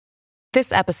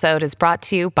This episode is brought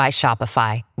to you by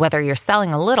Shopify. Whether you're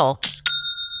selling a little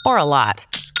or a lot,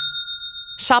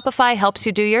 Shopify helps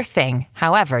you do your thing,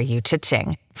 however you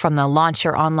cha-ching. From the launch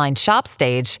your online shop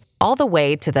stage, all the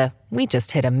way to the we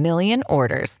just hit 1 million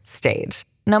orders stage.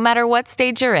 No matter what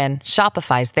stage you're in,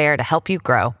 Shopify's there to help you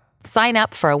grow. Sign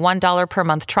up for a $1 per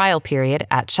month trial period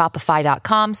at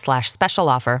shopify.com/special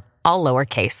offer, all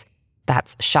lowercase.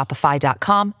 That's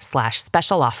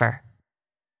shopify.com/special offer.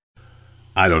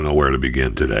 I don't know where to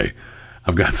begin today.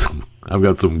 I've got some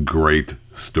great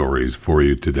stories for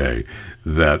you today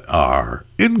that are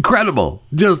incredible,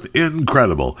 just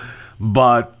incredible.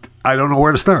 But I don't know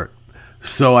where to start.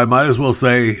 So I might as well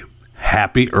say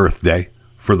Happy Earth Day.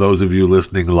 For those of you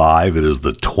listening live, it is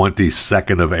the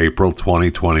 22nd of April,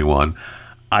 2021.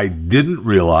 I didn't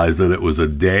realize that it was a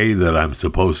day that I'm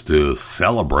supposed to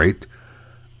celebrate.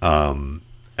 And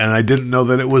I didn't know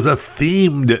that it was a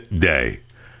themed day.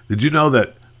 Did you know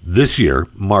that this year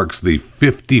marks the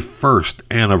 51st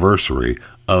anniversary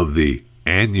of the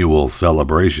annual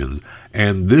celebrations?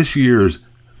 And this year's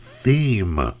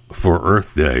theme for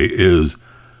Earth Day is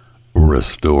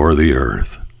Restore the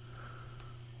Earth.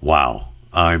 Wow.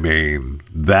 I mean,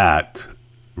 that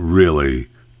really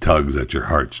tugs at your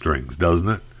heartstrings, doesn't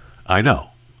it? I know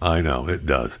it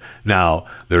does. Now,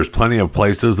 there's plenty of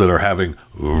places that are having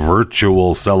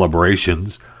virtual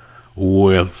celebrations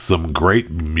with some great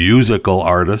musical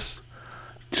artists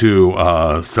to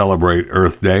celebrate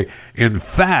Earth Day. In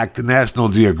fact, National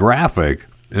Geographic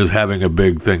is having a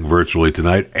big thing virtually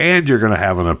tonight, and you're going to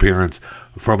have an appearance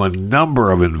from a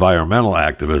number of environmental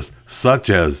activists, such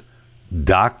as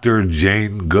Dr.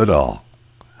 Jane Goodall.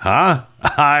 Huh?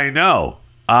 I know.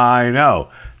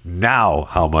 Now,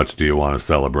 how much do you want to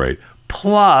celebrate?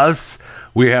 Plus,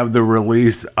 we have the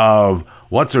release of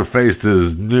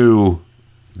What's-Her-Face's new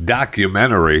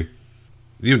documentary,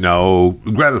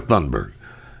 Greta Thunberg.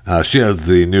 She has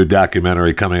the new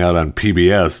documentary coming out on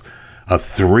PBS, a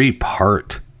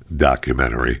 3-part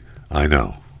documentary. I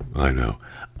know.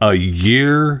 A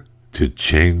Year to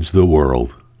Change the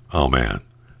World. Oh, man.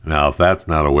 Now, if that's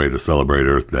not a way to celebrate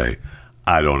Earth Day,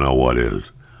 I don't know what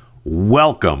is.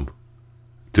 Welcome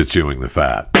to Chewing the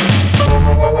Fat.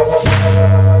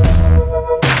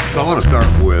 So I want to start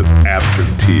with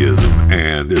absenteeism,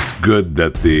 and it's good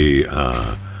that the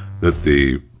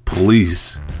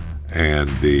police and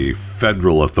the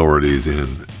federal authorities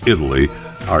in Italy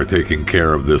are taking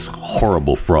care of this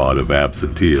horrible fraud of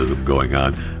absenteeism going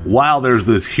on, while there's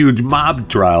this huge mob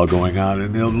trial going on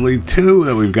in Italy too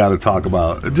that we've got to talk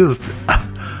about. It's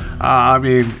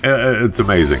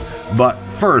amazing. But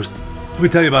first, let me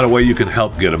tell you about a way you can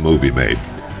help get a movie made.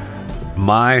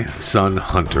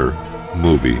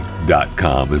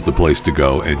 MySonHunterMovie.com is the place to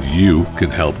go, and you can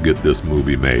help get this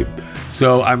movie made.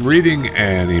 So I'm reading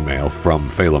an email from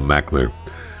Phelan Meckler,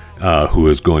 who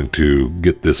is going to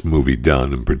get this movie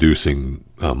done and producing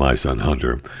My Son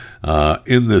Hunter.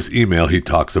 In this email, he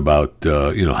talks about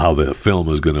how the film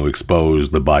is going to expose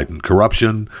the Biden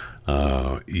corruption.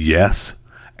 Yes.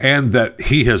 And that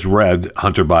he has read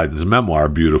Hunter Biden's memoir,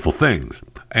 Beautiful Things.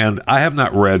 And I have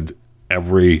not read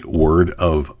every word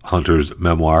of Hunter's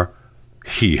memoir.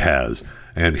 He has.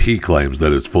 And he claims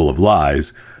that it's full of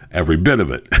lies, every bit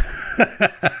of it.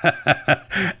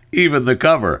 Even the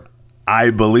cover.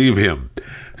 I believe him.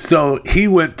 So he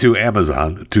went to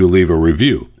Amazon to leave a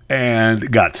review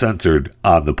and got censored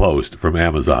on the post from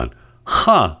Amazon.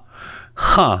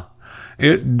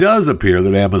 It does appear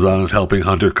that Amazon is helping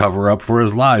Hunter cover up for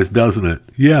his lies, doesn't it?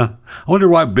 Yeah. I wonder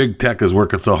why big tech is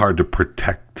working so hard to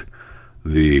protect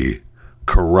the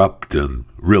corrupt and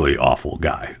really awful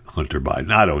guy, Hunter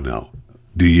Biden. I don't know.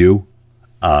 Do you?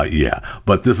 Yeah.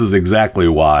 But this is exactly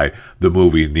why the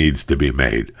movie needs to be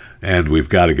made. And we've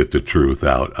got to get the truth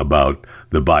out about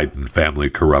the Biden family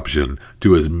corruption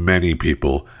to as many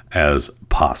people as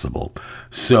possible.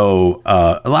 So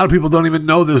a lot of people don't even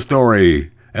know this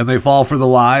story, and they fall for the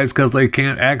lies because they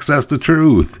can't access the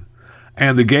truth.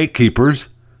 And the gatekeepers,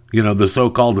 the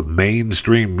so-called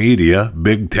mainstream media,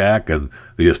 big tech, and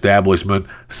the establishment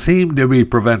seem to be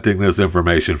preventing this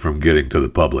information from getting to the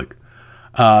public.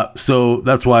 So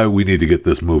that's why we need to get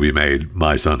this movie made,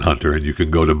 My Son Hunter, and you can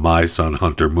go to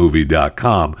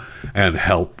MySonHunterMovie.com and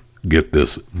help get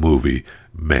this movie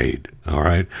made. All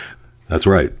right? That's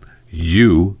right.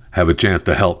 You have a chance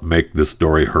to help make this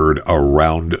story heard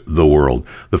around the world.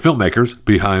 The filmmakers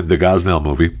behind the Gosnell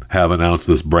movie have announced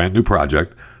this brand new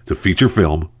project. It's a feature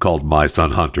film called My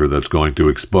Son Hunter that's going to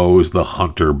expose the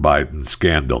Hunter Biden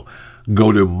scandal.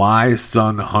 Go to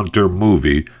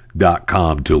MySonHunterMovie.com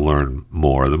HuntersWild.com to learn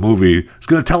more. The movie is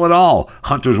going to tell it all.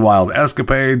 Hunter's wild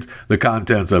escapades, the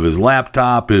contents of his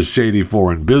laptop, his shady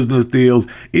foreign business deals,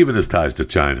 even his ties to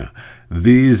China.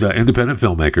 These independent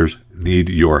filmmakers need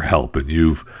your help, and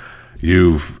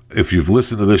if you've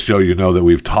listened to this show, you know that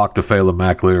we've talked to Phelan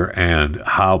McAleer and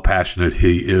how passionate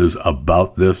he is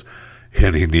about this,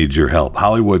 and he needs your help.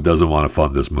 Hollywood doesn't want to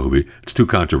fund this movie. It's too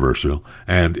controversial,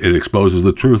 and it exposes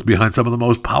the truth behind some of the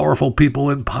most powerful people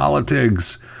in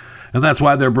politics. And that's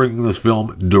why they're bringing this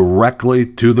film directly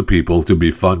to the people to be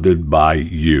funded by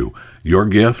you. Your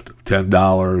gift, $10,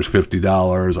 $50,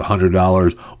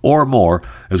 $100, or more,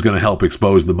 is going to help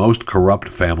expose the most corrupt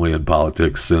family in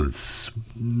politics since,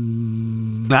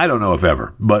 I don't know if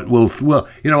ever, but we'll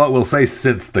you know what, we'll say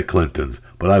since the Clintons,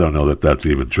 but I don't know that that's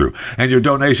even true. And your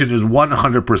donation is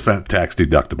 100% tax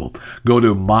deductible. Go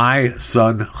to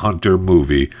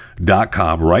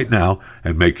mysonhuntermovie.com right now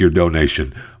and make your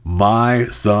donation.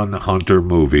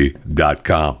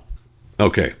 mysonhuntermovie.com.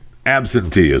 Okay,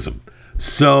 absenteeism.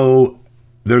 So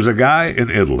there's a guy in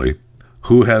Italy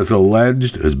who has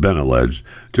been alleged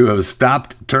to have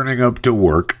stopped turning up to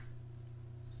work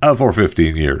for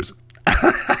 15 years.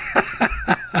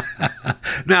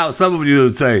 Now, some of you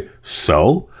would say,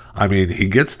 so? I mean, he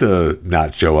gets to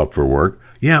not show up for work.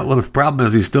 Yeah, well, the problem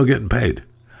is he's still getting paid.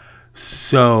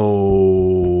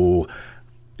 So,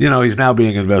 he's now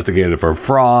being investigated for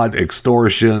fraud,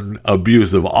 extortion,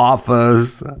 abuse of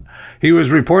office. He was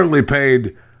reportedly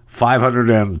paid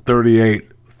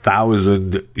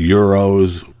 538,000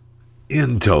 euros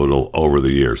in total over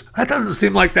the years. That doesn't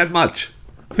seem like that much.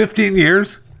 15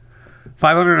 years?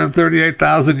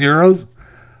 538,000 euros?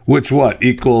 Which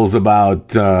equals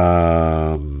about,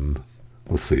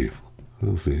 let's see,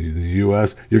 the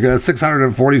U.S., you're going to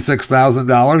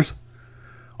 $646,000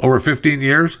 over 15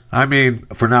 years? I mean,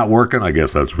 for not working, I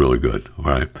guess that's really good,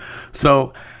 right?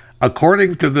 So,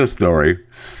 according to this story,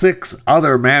 6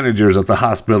 other managers at the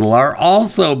hospital are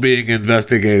also being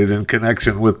investigated in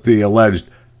connection with the alleged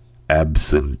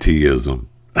absenteeism.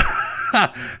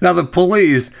 Now, the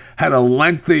police had a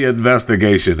lengthy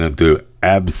investigation into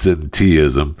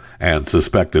absenteeism and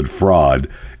suspected fraud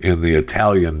in the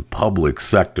Italian public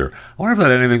sector. I wonder if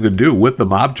that had anything to do with the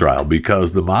mob trial,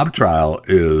 because the mob trial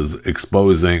is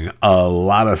exposing a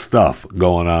lot of stuff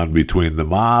going on between the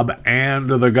mob and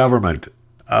the government.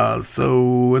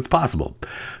 So it's possible.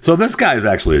 So this guy is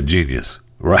actually a genius,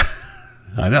 right?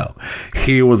 I know.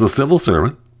 He was a civil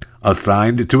servant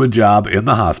assigned to a job in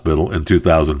the hospital in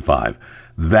 2005.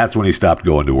 That's when he stopped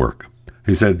going to work.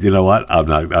 He said, you know what? I'm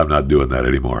not doing that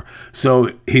anymore. So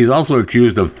he's also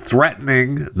accused of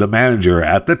threatening the manager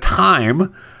at the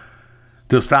time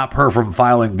to stop her from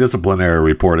filing disciplinary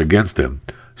report against him.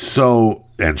 So,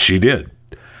 and she did.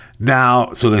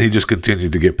 Now, so then he just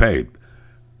continued to get paid.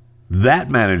 That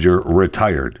manager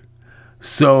retired.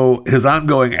 So his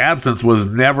ongoing absence was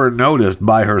never noticed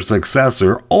by her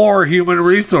successor or human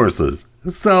resources.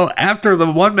 So after the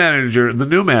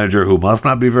new manager, who must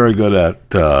not be very good at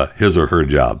his or her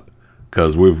job,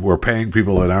 because we're paying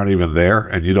people that aren't even there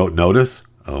and you don't notice.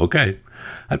 Okay.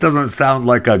 That doesn't sound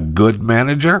like a good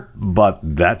manager, but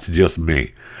that's just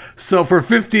me. So for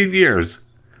 15 years,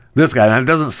 this guy, and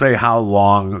it doesn't say how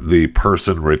long the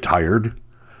person retired,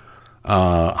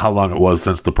 how long it was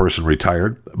since the person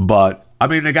retired, but I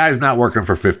mean, the guy's not working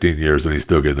for 15 years and he's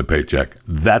still getting a paycheck.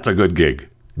 That's a good gig.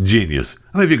 Genius.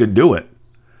 I mean, if you can do it.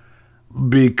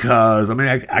 Because, I mean,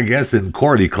 I guess in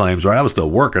court he claims, right, I was still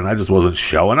working. I just wasn't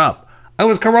showing up. It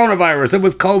was coronavirus. It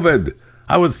was COVID.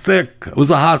 I was sick. It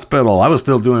was a hospital. I was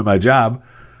still doing my job.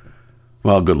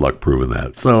 Well, good luck proving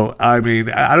that. So, I mean,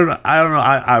 I don't know.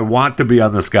 I want to be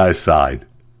on this guy's side.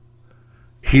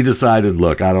 He decided,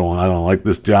 look, I don't like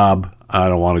this job. I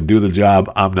don't want to do the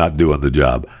job. I'm not doing the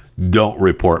job. Don't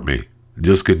report me.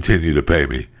 Just continue to pay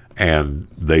me. And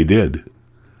they did.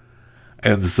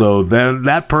 And so then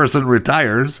that person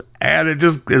retires, and it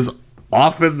just is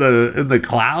off in the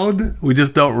cloud. We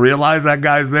just don't realize that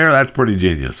guy's there. That's pretty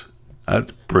genius.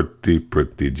 That's pretty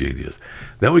genius.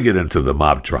 Then we get into the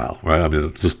mob trial, right? I mean,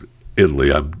 it's just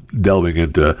Italy. I'm delving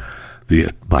into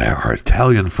our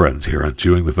Italian friends here on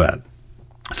Chewing the Fat.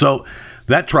 So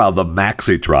that trial, the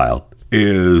Maxi trial,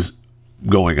 is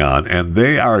going on, and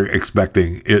they are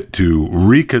expecting it to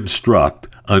reconstruct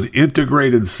an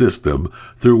integrated system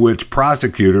through which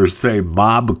prosecutors say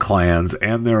mob clans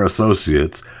and their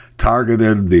associates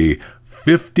targeted the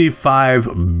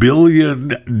 55 billion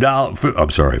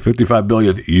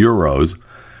euros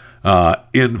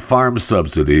in farm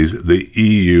subsidies the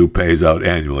EU pays out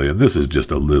annually. And this is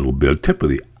just a little bit, tip of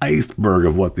the iceberg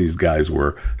of what these guys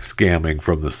were scamming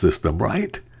from the system,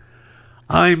 right?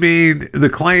 I mean, the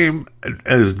claim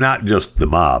is not just the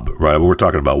mob, right? We're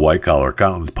talking about white-collar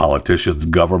accountants, politicians,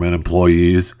 government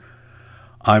employees.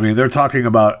 I mean, they're talking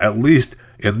about, at least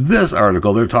in this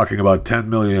article, they're talking about 10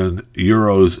 million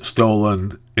euros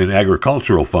stolen in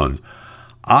agricultural funds.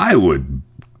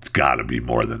 It's got to be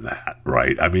more than that,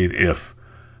 right? I mean, if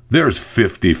there's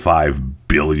 55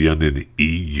 billion in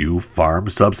EU farm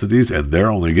subsidies and they're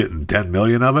only getting 10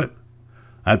 million of it,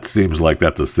 that seems like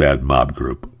that's a sad mob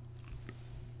group.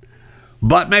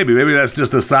 But maybe that's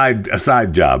just a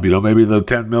side job. Maybe the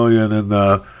 10 million in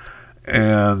the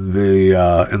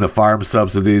farm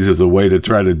subsidies is a way to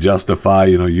try to justify,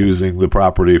 using the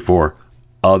property for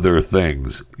other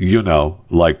things,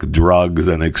 like drugs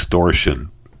and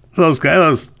extortion.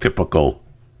 Those typical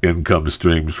income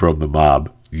streams from the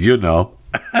mob,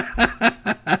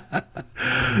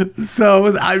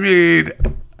 So, I mean,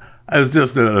 it's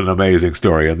just an amazing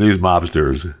story. And these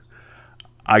mobsters,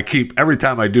 every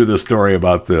time I do this story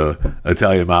about the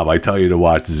Italian mob, I tell you to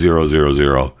watch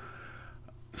 000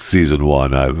 season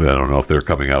 1. I don't know if they're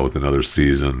coming out with another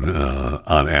season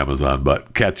on Amazon,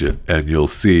 but catch it and you'll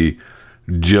see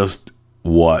just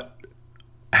what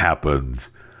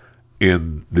happens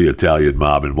in the Italian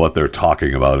mob and what they're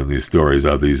talking about in these stories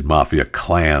of these mafia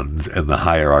clans and the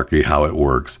hierarchy, how it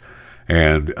works.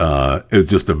 And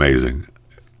it's just amazing.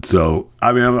 So,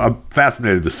 I mean, I'm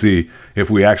fascinated to see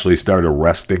if we actually start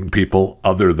arresting people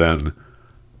other than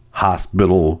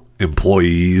hospital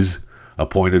employees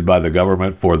appointed by the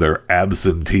government for their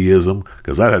absenteeism,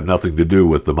 because that had nothing to do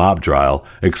with the mob trial,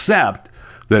 except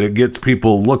that it gets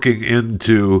people looking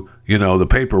into, the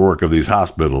paperwork of these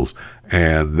hospitals,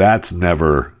 and that's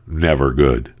never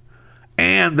good.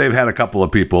 And they've had a couple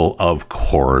of people, of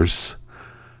course,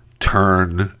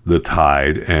 turn the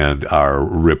tide and are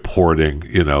reporting,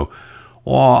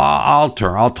 I'll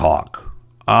talk.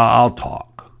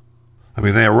 I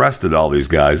mean, they arrested all these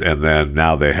guys, and then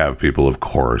now they have people, of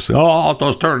course. I'll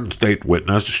just turn state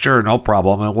witness. Sure, no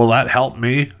problem. And will that help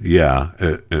me? Yeah,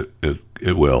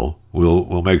 it will.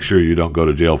 We'll make sure you don't go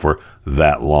to jail for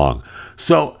that long.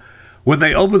 So when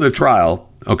they open the trial,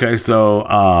 okay, so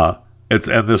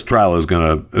and this trial is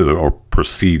or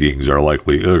proceedings are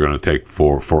likely, they're going to take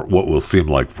for what will seem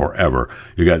like forever.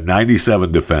 You got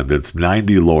 97 defendants,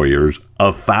 90 lawyers,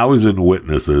 1,000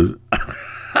 witnesses.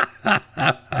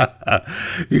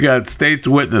 You got state's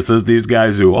witnesses, these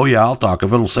guys who, I'll talk.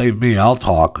 If it'll save me, I'll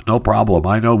talk. No problem.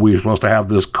 I know we're supposed to have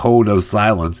this code of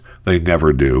silence. They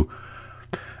never do.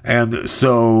 And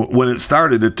so when it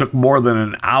started, it took more than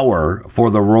an hour for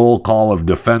the roll call of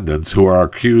defendants who are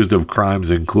accused of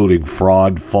crimes including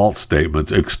fraud, false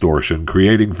statements, extortion,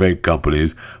 creating fake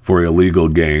companies for illegal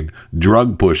gain,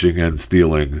 drug pushing, and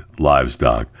stealing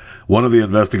livestock. One of the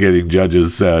investigating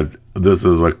judges said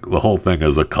the whole thing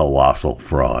is a colossal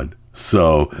fraud.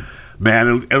 So,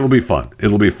 man, it'll be fun.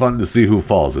 It'll be fun to see who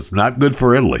falls. It's not good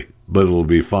for Italy, but it'll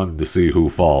be fun to see who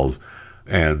falls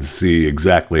and see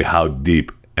exactly how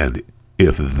deep, and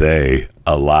if they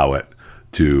allow it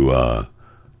to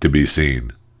be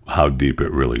seen, how deep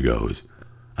it really goes.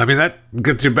 I mean, that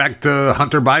gets you back to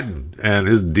Hunter Biden and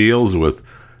his deals with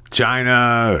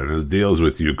China and his deals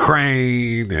with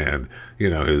Ukraine and,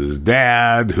 his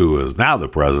dad, who is now the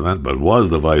president, but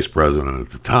was the vice president at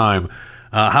the time,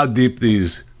 how deep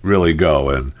these really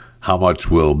go and how much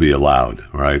will be allowed,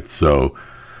 right? So,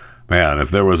 man,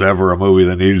 if there was ever a movie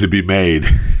that needed to be made,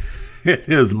 it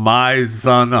is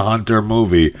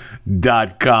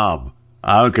MySonHunterMovie.com.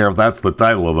 I don't care if that's the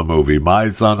title of the movie,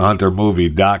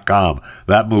 MySonHunterMovie.com.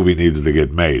 That movie needs to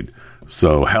get made.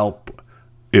 So help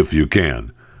if you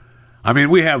can. I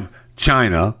mean, we have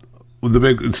China, the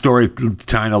big story,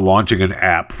 China launching an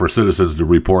app for citizens to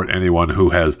report anyone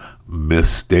who has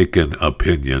mistaken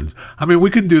opinions. I mean, we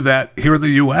can do that here in the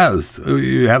U.S.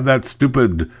 You have that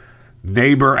stupid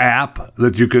Neighbor app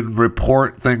that you can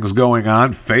report things going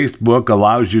on. Facebook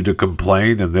allows you to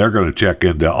complain, and they're going to check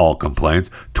into all complaints.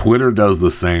 Twitter does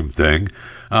the same thing.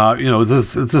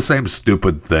 It's the same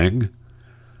stupid thing.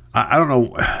 I don't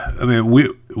know. I mean, we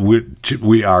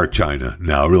are China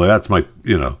now. Really, that's my,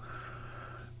 the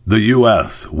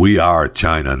U.S., we are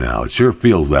China now. It sure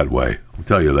feels that way. I'll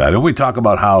tell you that. And we talk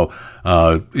about how,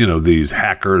 these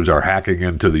hackers are hacking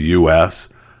into the U.S.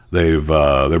 They're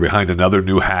behind another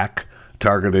new hack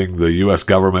targeting the U.S.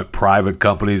 government, private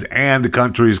companies, and the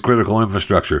country's critical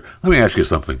infrastructure. Let me ask you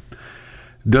something.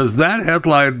 Does that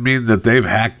headline mean that they've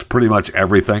hacked pretty much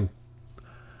everything?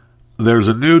 There's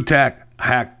a new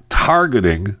hack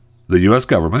targeting the U.S.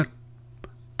 government,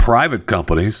 private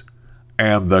companies,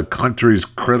 and the country's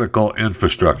critical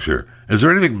infrastructure. Is there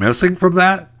anything missing from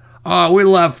that? We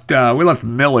left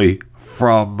Milley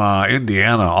from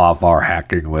Indiana off our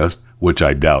hacking list, which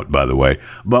I doubt, by the way.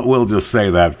 But we'll just say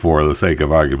that for the sake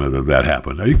of argument that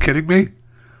happened. Are you kidding me?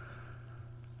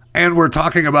 And we're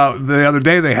talking about the other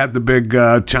day they had the big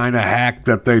China hack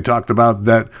that they talked about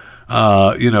that,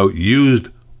 used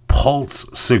Pulse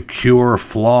Secure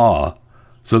Flaw.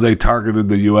 So they targeted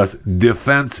the U.S.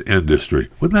 defense industry.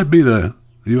 Wouldn't that be the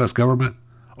U.S. government?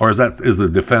 Or is the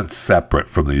defense separate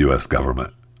from the U.S.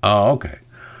 government? Oh, okay.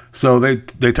 So they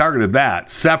targeted that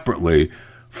separately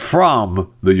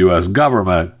from the U.S.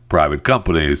 government, private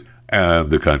companies, and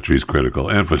the country's critical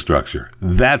infrastructure.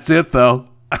 That's it, though.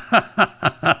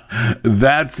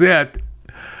 That's it.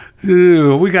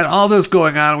 We got all this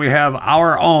going on. We have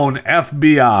our own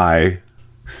FBI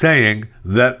saying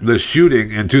that the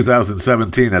shooting in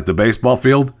 2017 at the baseball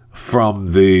field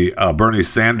from the Bernie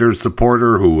Sanders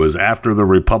supporter who was after the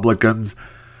Republicans,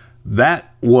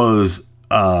 that was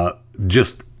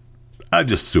just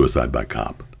suicide by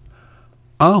cop.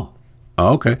 Oh,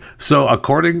 okay. So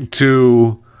according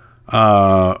to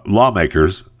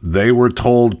lawmakers, they were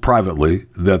told privately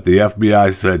that the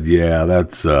FBI said, yeah,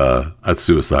 that's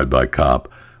suicide by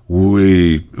cop.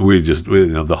 That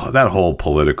whole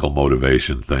political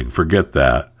motivation thing, forget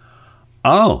that.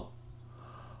 Oh,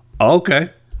 okay.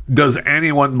 Does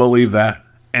anyone believe that?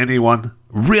 Anyone?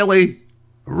 Really?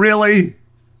 Really?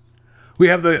 We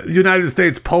have the United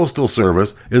States Postal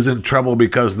Service is in trouble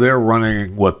because they're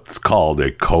running what's called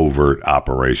a covert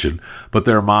operation, but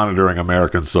they're monitoring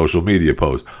American social media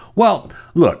posts. Well,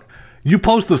 look, you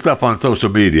post the stuff on social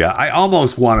media. I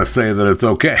almost want to say that it's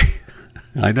okay.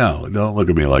 I know, don't look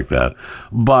at me like that.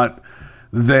 But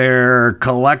they're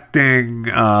collecting,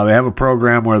 they have a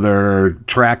program where they're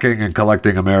tracking and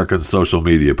collecting American social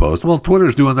media posts. Well,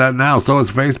 Twitter's doing that now, so is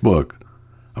Facebook.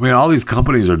 I mean, all these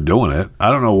companies are doing it. I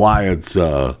don't know why it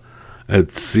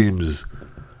seems,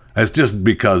 it's just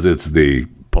because it's the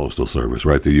Postal Service,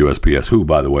 right? The USPS, who,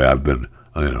 by the way, I've been,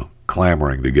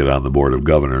 clamoring to get on the Board of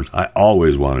Governors. I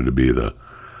always wanted to be the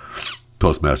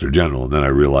Postmaster General, and then I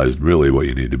realized really what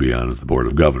you need to be on is the Board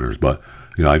of Governors. But,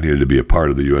 I needed to be a part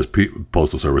of the U.S.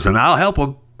 Postal Service, and I'll help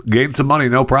them gain some money,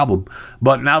 no problem.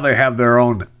 But now they have their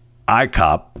own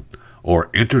ICOP,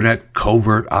 or Internet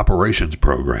Covert Operations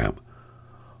Program.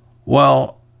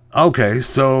 Well, okay,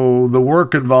 so the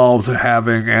work involves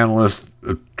having analysts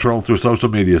troll through social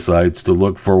media sites to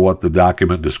look for what the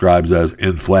document describes as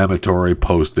inflammatory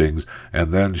postings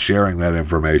and then sharing that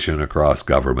information across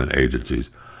government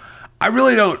agencies. I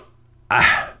really don't,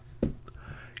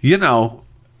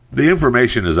 the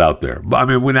information is out there. But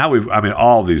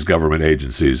all these government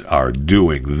agencies are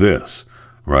doing this,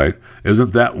 right?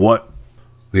 Isn't that what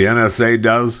the NSA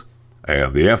does?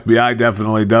 And the FBI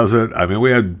definitely does it. I mean,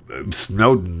 we had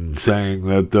Snowden saying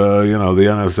that, the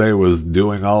NSA was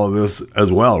doing all of this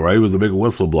as well, right? He was the big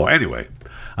whistleblower. Anyway,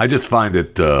 I just find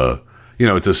it,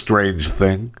 it's a strange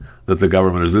thing that the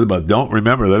government is doing. But don't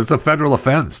remember that it's a federal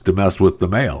offense to mess with the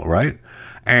mail, right?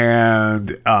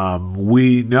 And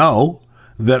we know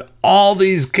that all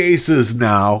these cases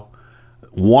now,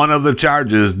 one of the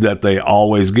charges that they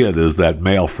always get is that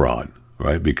mail fraud.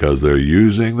 Right, because they're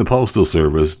using the Postal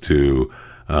Service to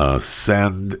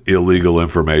send illegal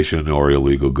information or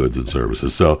illegal goods and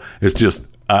services. So it's just,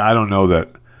 I don't know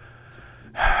that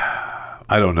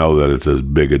it's as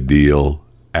big a deal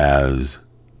as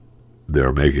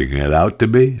they're making it out to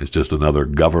be. It's just another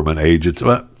government agency.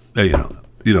 Well,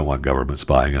 you don't want government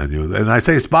spying on you. And I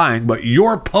say spying, but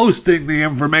you're posting the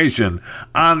information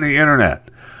on the internet.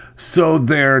 So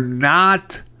they're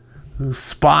not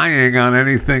spying on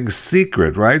anything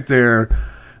secret, right? They're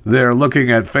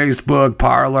looking at Facebook,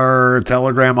 Parler,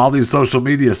 Telegram, all these social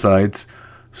media sites.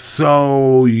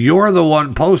 So you're the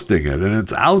one posting it, and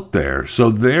it's out there.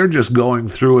 So they're just going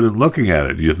through it and looking at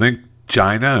it. You think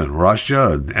China and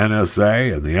Russia and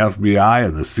NSA and the FBI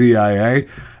and the CIA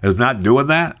is not doing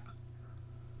that?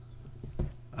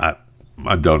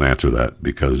 I don't answer that,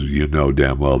 because you know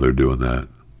damn well they're doing that.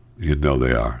 You know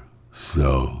they are.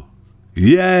 So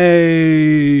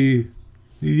yay!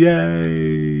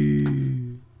 Yay!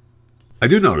 I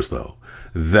do notice, though,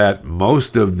 that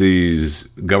most of these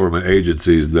government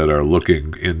agencies that are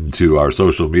looking into our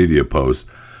social media posts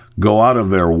go out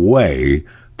of their way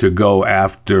to go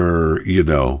after,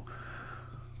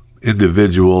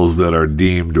 individuals that are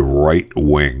deemed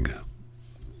right-wing.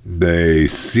 They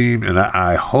seem, and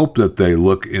I hope that they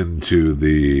look into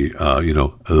the,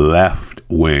 left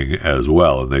wing as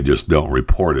well, and they just don't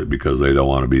report it because they don't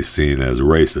want to be seen as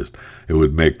racist. It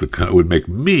would make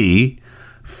me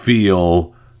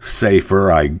feel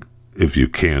safer. If you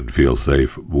can feel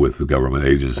safe with the government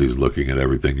agencies looking at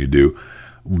everything you do,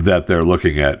 that they're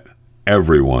looking at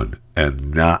everyone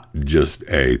and not just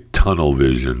a tunnel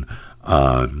vision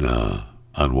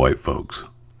on white folks.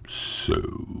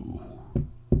 So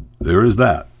there is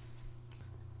that.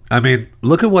 I mean,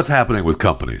 look at what's happening with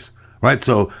companies, right?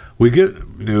 So we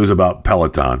get news about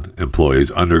Peloton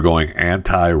employees undergoing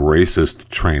anti-racist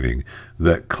training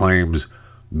that claims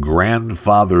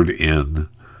grandfathered in,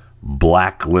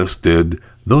 blacklisted.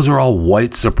 Those are all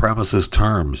white supremacist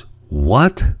terms.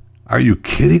 What? Are you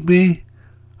kidding me?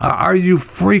 Are you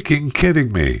freaking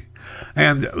kidding me?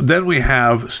 And then we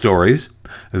have stories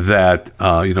that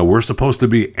we're supposed to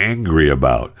be angry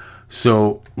about.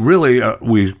 So really,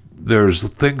 there's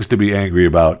things to be angry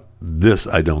about. This,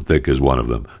 I don't think, is one of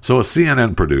them. So a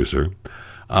CNN producer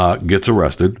gets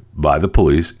arrested by the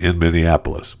police in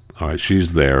Minneapolis. All right,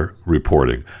 she's there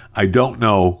reporting. I don't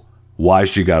know why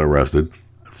she got arrested.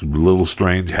 It's a little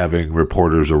strange having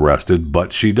reporters arrested,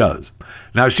 but she does.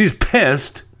 Now, she's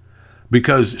pissed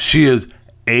because she is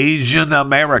Asian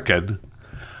American,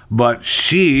 but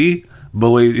she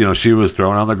believed, she was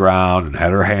thrown on the ground and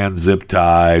had her hands zip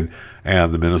tied,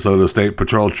 and the Minnesota State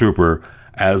Patrol trooper,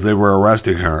 as they were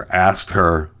arresting her, asked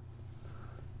her,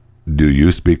 "Do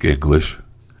you speak English?"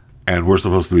 And we're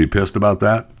supposed to be pissed about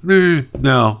that?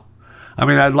 No. I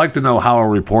mean, I'd like to know how a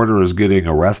reporter is getting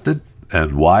arrested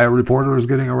and why a reporter is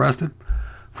getting arrested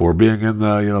for being in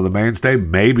the mainstay.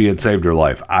 Maybe it saved her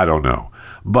life. I don't know.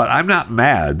 But I'm not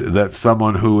mad that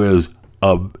someone who is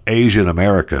an Asian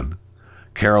American,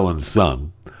 Carolyn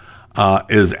Sung,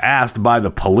 is asked by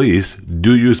the police,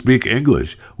 "Do you speak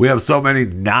English?" We have so many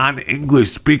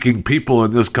non-English speaking people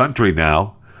in this country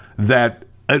now that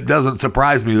it doesn't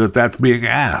surprise me that that's being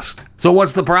asked. So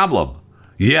what's the problem?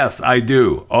 Yes, I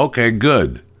do. Okay,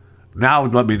 good. Now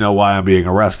let me know why I'm being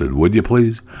arrested, would you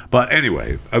please? But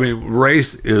anyway, I mean,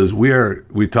 race is,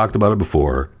 we talked about it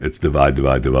before. It's divide,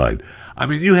 divide, divide. I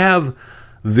mean, you have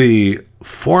the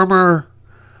former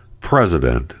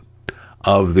president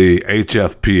of the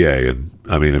HFPA, and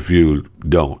I mean, if you're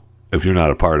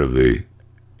not a part of the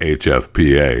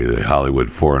HFPA, the Hollywood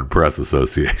Foreign Press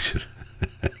Association,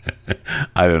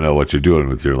 I don't know what you're doing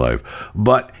with your life,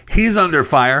 but he's under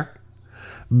fire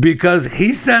because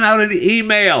he sent out an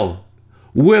email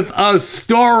with a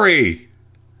story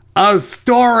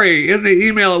in the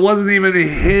email. It wasn't even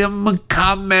him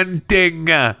commenting.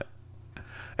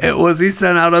 He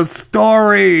sent out a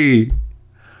story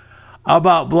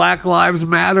about Black Lives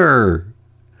Matter.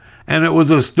 And it was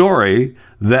a story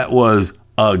that was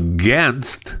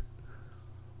against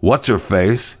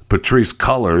what's-her-face, Patrisse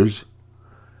Cullors.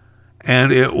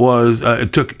 And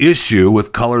it took issue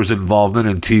with Cullors' involvement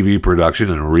in TV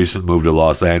production in a recent move to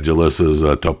Los Angeles'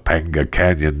 Topanga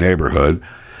Canyon neighborhood.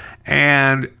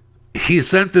 And he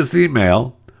sent this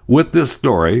email with this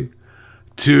story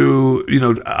to,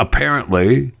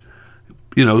 apparently,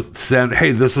 said,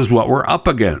 hey, this is what we're up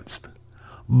against.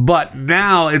 But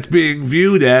now it's being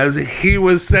viewed as he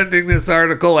was sending this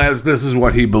article as this is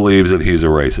what he believes and he's a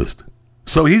racist.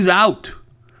 So he's out.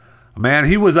 Man,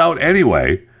 he was out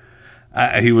anyway.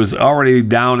 He was already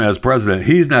down as president.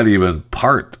 He's not even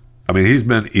part. I mean, he's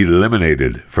been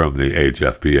eliminated from the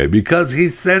HFPA because he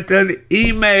sent an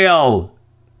email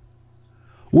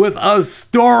with a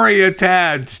story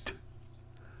attached.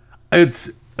 It's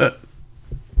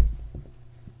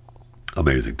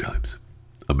amazing times.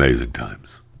 Amazing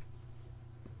times.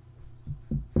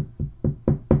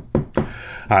 All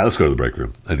right, let's go to the break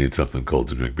room. I need something cold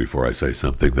to drink before I say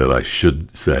something that I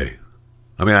shouldn't say.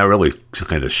 I mean, I really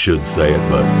kind of should say it,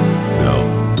 but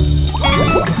no.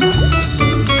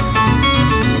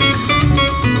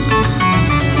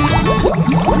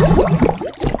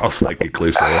 I'll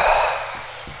psychically say it.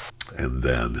 And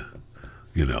then,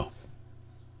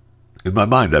 in my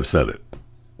mind, I've said it.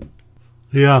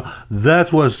 Yeah,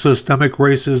 that's what systemic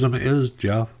racism is,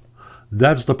 Jeff.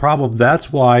 That's the problem.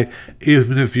 That's why,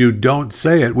 even if you don't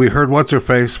say it, we heard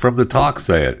what's-her-face from the talk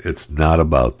say it. It's not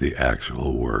about the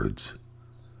actual words.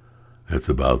 It's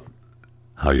about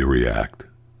how you react.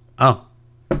 Oh,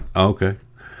 okay.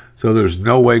 So there's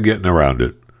no way getting around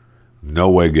it. No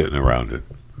way getting around it.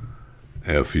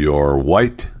 If you're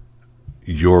white,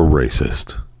 you're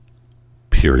racist.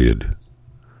 Period.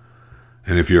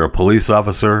 And if you're a police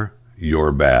officer,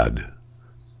 you're bad.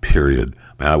 Period.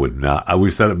 Man, I would not.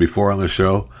 We've said it before on the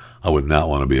show. I would not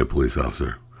want to be a police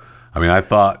officer. I mean, I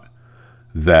thought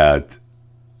that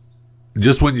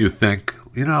just when you think,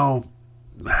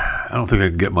 I don't think it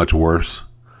can get much worse.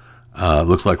 It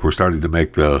looks like we're starting to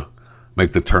make the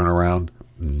turnaround.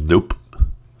 Nope.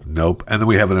 And then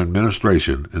we have an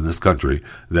administration in this country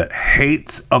that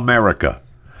hates America.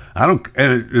 And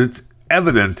it's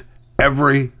evident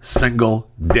every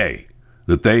single day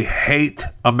that they hate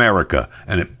America,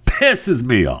 and it pisses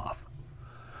me off.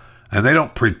 And they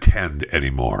don't pretend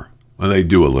anymore. Well, they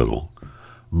do a little,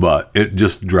 but it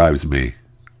just drives me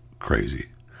crazy.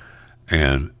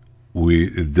 And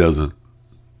it doesn't.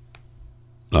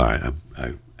 All right.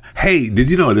 Hey, did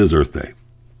you know it is Earth Day?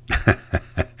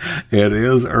 It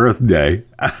is Earth Day.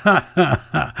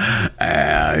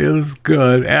 It's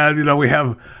good. And, we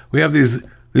have these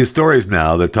stories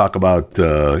now that talk about,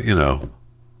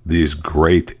 these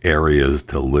great areas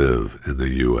to live in the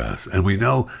U.S. And we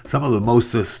know some of the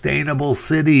most sustainable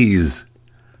cities.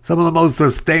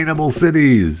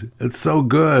 It's so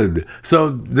good. So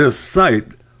this site,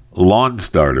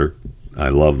 LawnStarter, I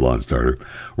love LawnStarter,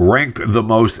 ranked the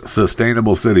most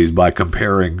sustainable cities by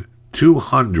comparing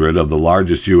 200 of the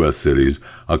largest U.S. cities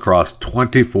across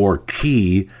 24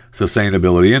 key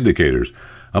sustainability indicators.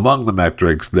 Among the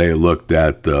metrics, they looked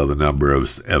at the number of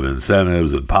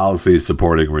incentives and policies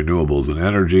supporting renewables and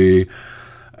energy,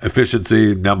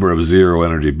 efficiency, number of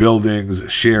zero-energy buildings,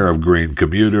 share of green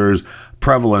commuters,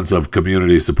 prevalence of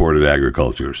community-supported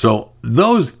agriculture. So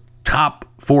those top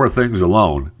 4 things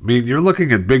alone mean you're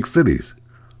looking at big cities,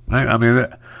 right? I mean,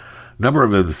 number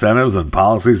of incentives and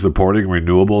policies supporting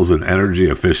renewables and energy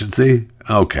efficiency?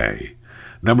 Okay.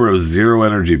 Number of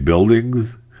zero-energy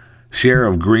buildings? Share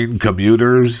of green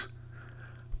commuters?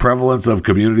 Prevalence of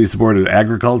community-supported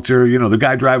agriculture? The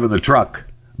guy driving the truck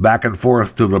back and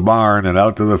forth to the barn and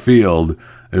out to the field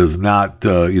is not,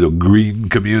 green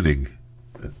commuting.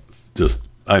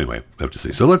 Anyway, we have to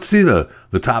see. So let's see the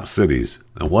top cities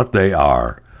and what they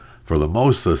are for the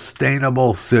most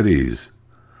sustainable cities.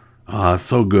 It's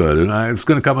so good. And it's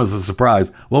going to come as a surprise.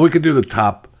 Well, we could do the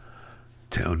top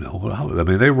 10. I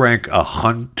mean, they rank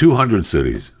 200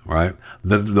 cities, right?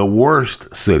 The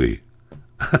worst city.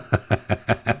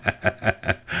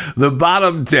 The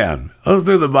bottom 10. Let's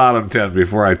do the bottom 10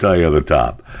 before I tell you the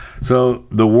top. So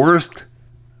the worst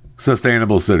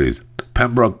sustainable cities.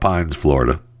 Pembroke Pines,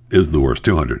 Florida is the worst,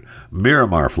 200.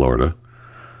 Miramar, Florida.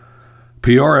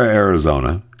 Peoria,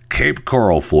 Arizona. Cape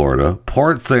Coral, Florida.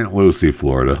 Port St. Lucie,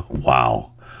 Florida.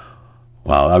 Wow.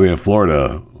 I mean,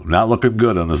 Florida, not looking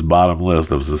good on this bottom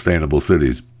list of sustainable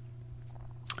cities.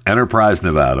 Enterprise,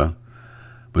 Nevada.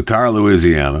 Matara,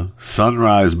 Louisiana.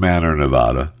 Sunrise Manor,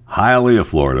 Nevada. Hialeah,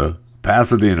 Florida.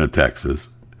 Pasadena, Texas.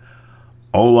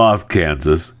 Olathe,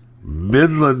 Kansas.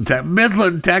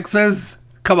 Midland, Texas?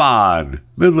 Come on.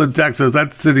 Midland, Texas.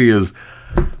 That city is,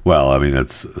 well, I mean,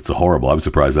 it's a horrible. I'm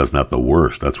surprised that's not the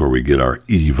worst. That's where we get our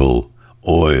evil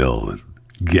oil and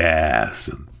gas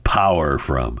and power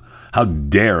from. How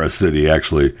dare a city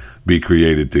actually be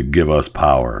created to give us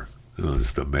power? It's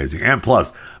just amazing. And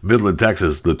plus, Midland,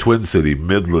 Texas, the Twin City,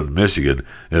 Midland, Michigan,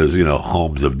 is,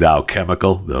 homes of Dow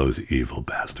Chemical. Those evil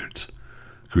bastards.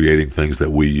 Creating things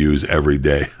that we use every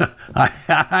day.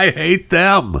 I hate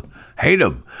them. Hate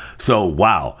them. So,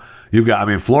 wow. You've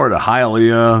got, Florida,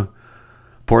 Hialeah,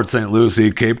 Port St.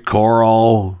 Lucie, Cape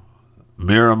Coral,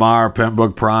 Miramar,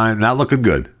 Pembroke Pines. Not looking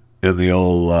good in the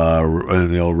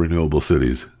old renewable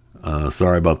cities.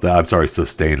 Sorry about that. I'm sorry,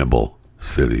 sustainable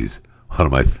cities. What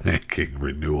am I thinking?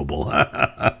 Renewable.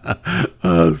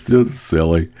 It's just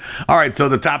silly. All right, so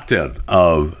the top 10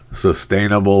 of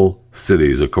sustainable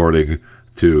cities, according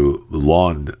to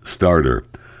LawnStarter.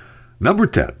 Number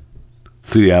 10,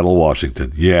 Seattle,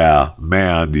 Washington. Yeah,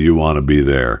 man, do you want to be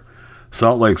there.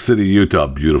 Salt Lake City, Utah,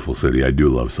 beautiful city. I do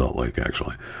love Salt Lake,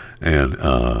 actually. And,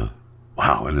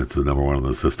 wow, and it's the number 1 of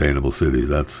the sustainable cities.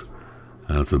 That's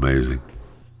amazing.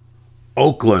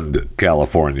 Oakland,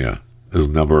 California is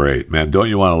number 8. Man, don't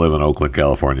you want to live in Oakland,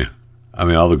 California?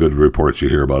 All the good reports you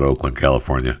hear about Oakland,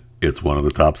 California. It's one of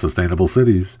the top sustainable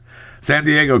cities. San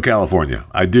Diego, California.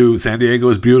 I do. San Diego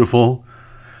is beautiful.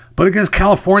 But against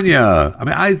California,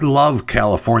 I love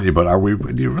California, but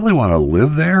do you really want to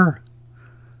live there?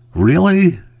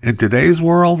 Really? In today's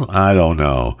world? I don't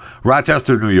know.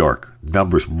 Rochester, New York,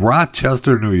 number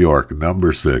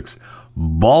 6.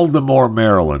 Baltimore,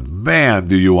 Maryland. Man,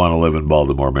 do you want to live in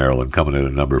Baltimore, Maryland, coming in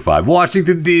at number 5.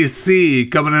 Washington, D.C.,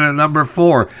 coming in at number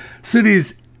 4.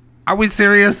 Cities, are we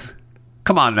serious?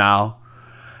 Come on now.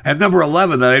 And number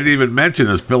 11 that I didn't even mention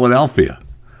is Philadelphia.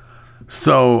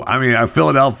 So,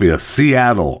 Philadelphia,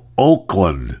 Seattle,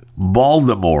 Oakland,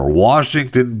 Baltimore,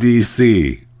 Washington,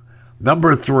 D.C.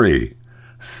 Number 3,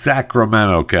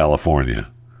 Sacramento, California.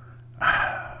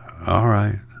 All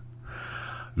right.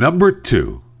 Number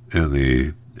 2 in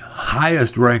the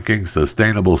highest ranking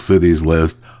sustainable cities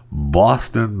list,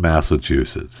 Boston,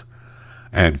 Massachusetts.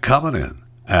 And coming in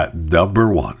at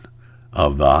number 1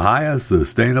 of the highest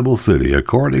sustainable city,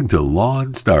 according to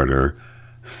LawnStarter,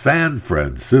 San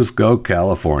Francisco,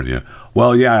 California.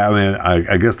 Well, yeah, I mean,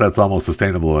 I guess that's almost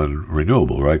sustainable and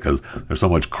renewable, right? Because there's so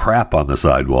much crap on the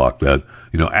sidewalk that,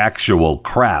 actual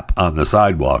crap on the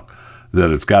sidewalk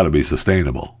that it's got to be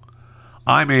sustainable.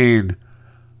 I mean,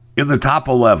 in the top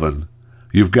 11,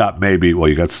 you've got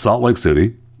you got Salt Lake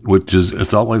City, which is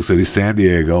Salt Lake City, San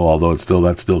Diego, although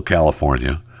that's still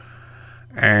California.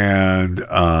 And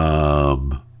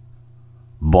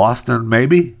Boston,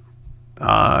 maybe.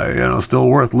 Still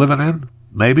worth living in,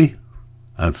 maybe.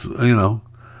 That's,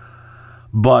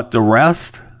 But the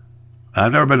rest,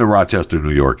 I've never been to Rochester,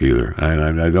 New York either.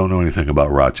 And I don't know anything about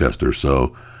Rochester.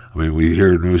 So, I mean, we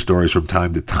hear news stories from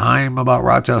time to time about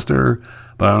Rochester,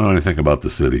 but I don't know anything about the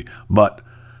city. But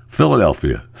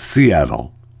Philadelphia,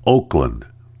 Seattle, Oakland,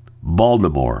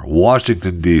 Baltimore,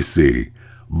 Washington, D.C.,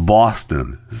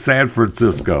 Boston, San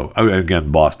Francisco. I mean,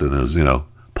 again, Boston is,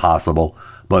 possible.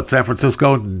 But San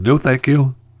Francisco, no thank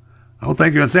you. No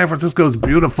thank you. And San Francisco is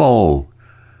beautiful.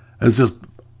 It's just,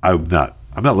 I'm not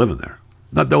living there.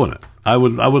 Not doing it. I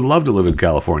would love to live in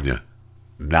California.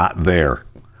 Not there.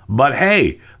 But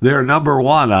hey, they're number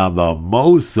one on the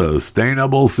most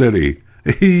sustainable city.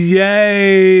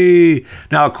 Yay!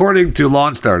 Now, according to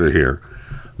LawnStarter here,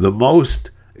 the most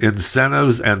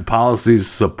incentives and policies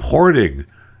supporting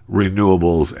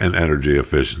renewables and energy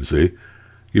efficiency,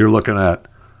 you're looking at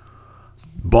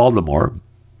Baltimore.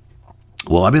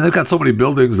 Well, I mean, they've got so many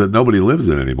buildings that nobody lives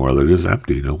in anymore. They're just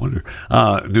empty. No wonder.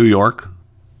 New York.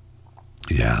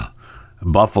 Yeah.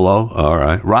 Buffalo. All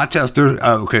right. Rochester.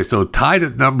 Okay, so tied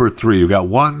at number 3. You got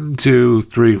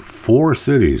 4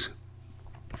 cities.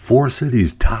 4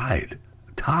 cities tied.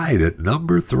 Tied at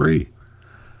number 3.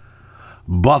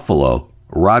 Buffalo,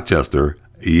 Rochester,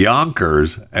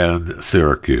 Yonkers, and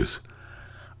Syracuse.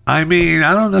 I mean,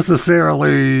 I don't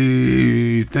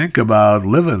necessarily think about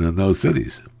living in those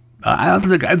cities. I don't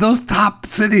think those top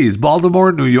cities,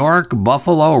 Baltimore, New York,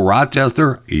 Buffalo,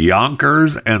 Rochester,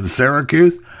 Yonkers, and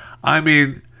Syracuse. I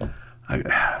mean, I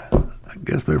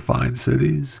guess they're fine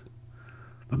cities.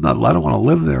 I don't want to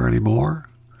live there anymore.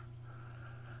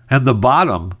 And the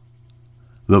bottom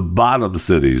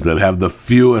cities that have the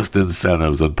fewest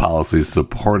incentives and policies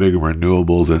supporting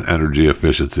renewables and energy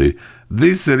efficiency,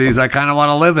 these cities I kind of want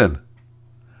to live in.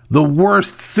 The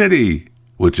worst city,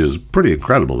 which is pretty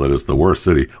incredible that it's the worst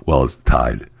city, well, it's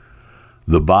tied.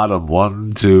 The bottom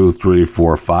 1, 2, 3,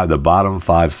 4, 5, the bottom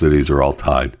 5 cities are all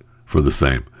tied for the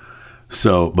same.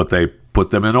 So, but they put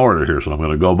them in order here, so I'm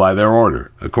going to go by their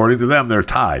order. According to them, they're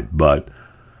tied, but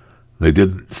they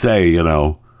didn't say,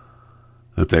 that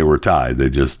they were tied. They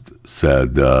just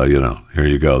said, here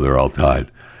you go, they're all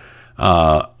tied.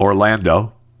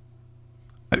 Orlando.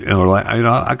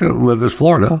 I could have lived in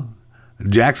Florida.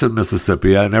 Jackson,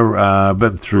 Mississippi. I never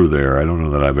been through there. I don't know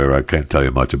that I can't tell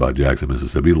you much about Jackson,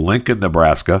 Mississippi. Lincoln,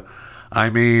 Nebraska. I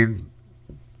mean,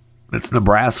 it's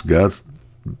Nebraska. It's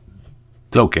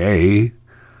okay.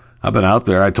 I've been out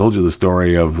there. I told you the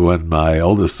story of when my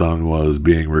oldest son was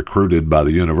being recruited by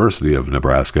the University of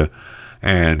Nebraska,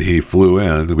 and he flew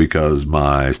in because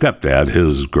my stepdad,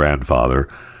 his grandfather,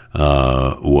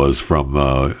 was from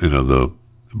the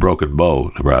Broken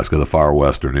Bow, Nebraska, the far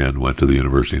western end, went to the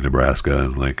University of Nebraska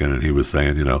in Lincoln, and he was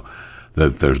saying,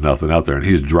 that there's nothing out there. And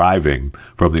he's driving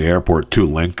from the airport to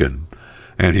Lincoln,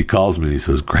 and he calls me and he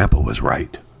says, Grandpa was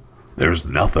right. There's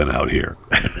nothing out here.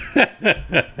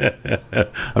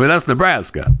 I mean, that's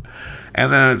Nebraska.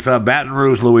 And then it's Baton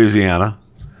Rouge, Louisiana,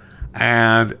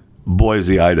 and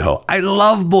Boise, Idaho. I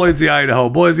love Boise, Idaho.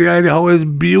 Boise, Idaho is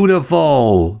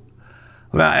beautiful.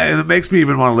 And it makes me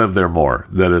even want to live there more.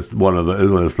 That it's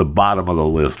it's the bottom of the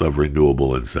list of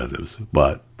renewable incentives.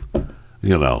 But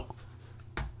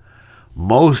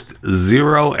most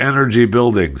zero energy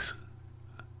buildings.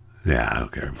 Yeah, I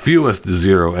don't care. Fewest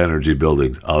zero energy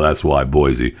buildings. Oh, that's why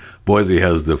Boise. Boise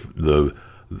has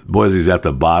Boise's at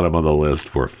the bottom of the list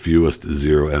for fewest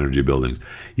zero energy buildings.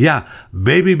 Yeah,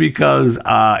 maybe because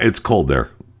it's cold there.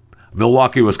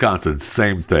 Milwaukee, Wisconsin,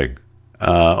 same thing.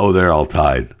 They're all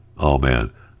tied. Oh,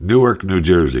 man. Newark, New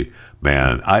Jersey.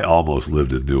 Man, I almost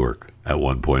lived in Newark at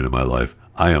one point in my life.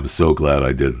 I am so glad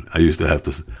I didn't. I used to have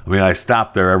to. I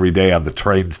stopped there every day on the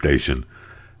train station,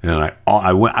 and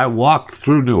I walked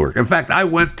through Newark. In fact, I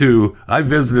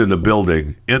visited a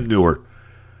building in Newark,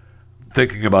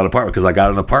 thinking about apartment, because I got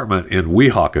an apartment in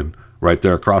Weehawken, right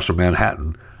there across from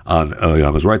Manhattan. I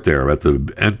was right there at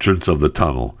the entrance of the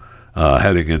tunnel,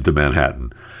 heading into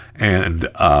Manhattan, and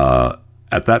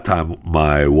at that time,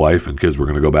 my wife and kids were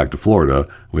going to go back to Florida.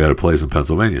 We had a place in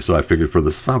Pennsylvania. So I figured for the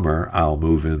summer, I'll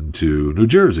move into New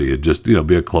Jersey and just, be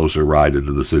a closer ride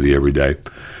into the city every day.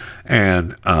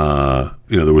 And,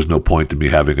 there was no point to me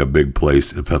having a big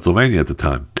place in Pennsylvania at the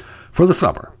time for the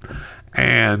summer.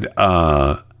 And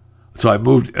so I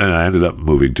moved, and I ended up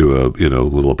moving to a,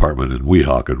 little apartment in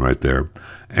Weehawken right there.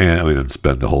 And we didn't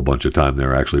spend a whole bunch of time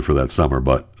there actually for that summer,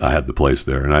 but I had the place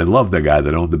there. And I loved the guy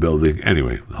that owned the building.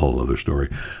 Anyway, a whole other story.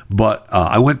 But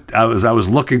I was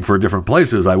looking for different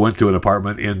places. I went to an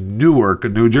apartment in Newark,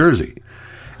 New Jersey.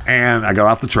 And I got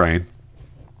off the train.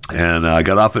 And I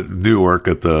got off at Newark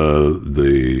at the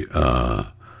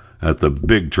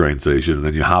big train station. And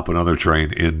then you hop another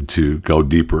train go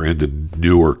deeper into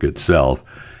Newark itself.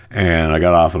 And I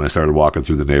got off and I started walking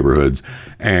through the neighborhoods,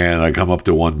 and I come up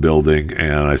to one building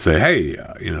and I say, hey,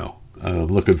 I'm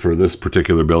looking for this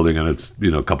particular building, and it's,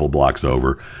 a couple blocks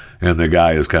over. And the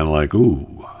guy is kind of like, ooh,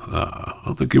 I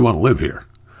don't think you want to live here.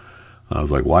 I was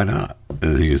like, why not?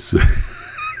 And he's,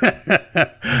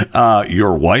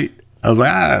 you're white? I was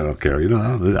like, I don't care.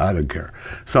 I don't care.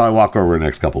 So I walk over the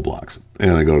next couple blocks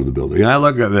and I go to the building. And I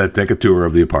look at that, take a tour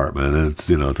of the apartment. And it's,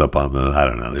 it's up on the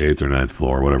 8th or 9th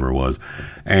floor, whatever it was.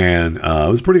 And it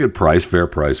was a pretty good price, fair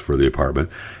price for the apartment.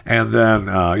 And then,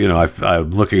 I'm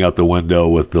looking out the window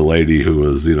with the lady who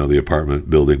was, the apartment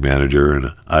building manager. And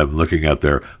I'm looking at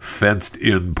their fenced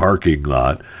in parking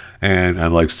lot. And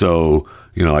I'm like, so,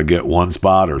 I get one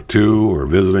spot or two or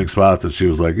visiting spots. And she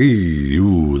was like,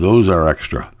 those are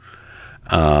extra.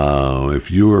 If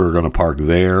you are going to park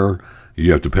there,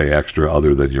 you have to pay extra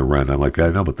other than your rent. I'm like, I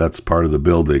know, but that's part of the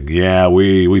building. Yeah,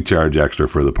 we charge extra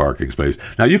for the parking space.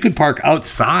 Now, you can park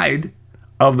outside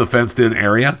of the fenced-in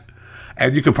area,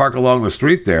 and you can park along the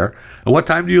street there. And what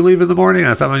time do you leave in the morning?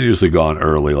 I'm usually gone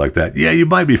early like that. Yeah, you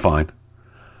might be fine.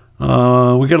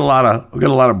 We get a lot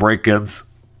of break-ins.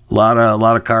 A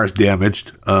lot of cars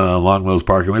damaged along those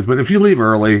parking ways. But if you leave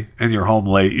early and you're home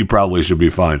late, you probably should be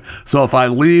fine. So if I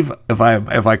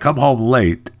come home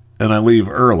late and I leave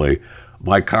early,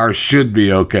 my car should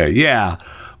be okay. Yeah,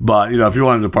 but if you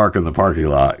wanted to park in the parking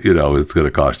lot, it's going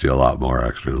to cost you a lot more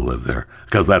extra to live there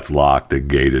because that's locked and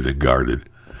gated and guarded.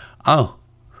 Oh,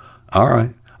 all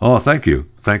right. Oh, thank you.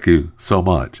 Thank you so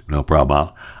much. No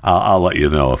problem. I'll let you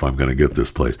know if I'm going to get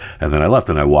this place. And then I left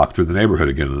and I walked through the neighborhood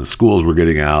again. And the schools were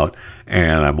getting out,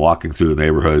 and I'm walking through the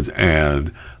neighborhoods,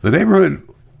 and the neighborhood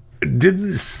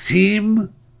didn't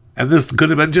seem, and this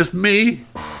could have been just me,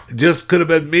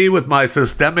 with my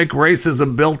systemic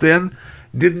racism built in,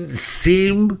 didn't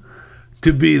seem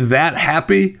to be that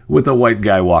happy with a white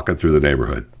guy walking through the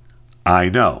neighborhood. I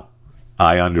know.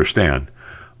 I understand.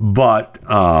 But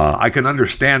I can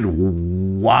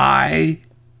understand why.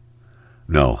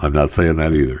 No, I'm not saying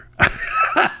that either.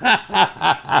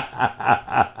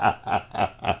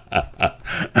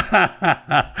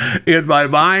 In my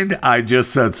mind, I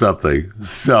just said something.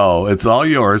 So it's all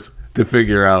yours to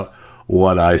figure out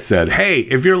what I said. Hey,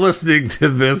 if you're listening to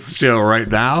this show right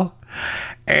now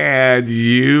and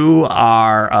you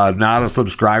are not a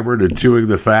subscriber to Chewing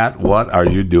the Fat, what are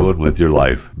you doing with your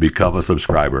life? Become a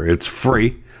subscriber. It's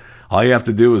free. All you have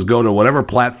to do is go to whatever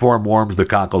platform warms the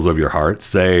cockles of your heart,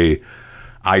 say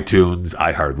iTunes,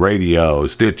 iHeartRadio,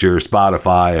 Stitcher,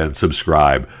 Spotify, and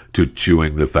subscribe to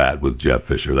Chewing the Fat with Jeff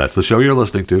Fisher. That's the show you're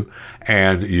listening to,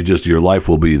 and your life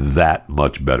will be that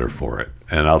much better for it.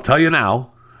 And I'll tell you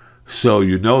now, so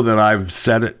you know that I've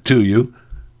said it to you,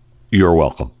 you're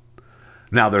welcome.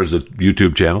 Now, there's a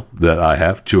YouTube channel that I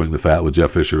have, Chewing the Fat with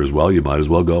Jeff Fisher as well. You might as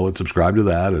well go and subscribe to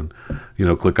that and,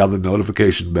 click on the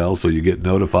notification bell so you get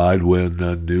notified when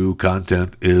new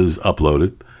content is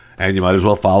uploaded. And you might as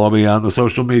well follow me on the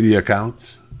social media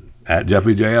accounts, at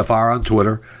JeffyJFR on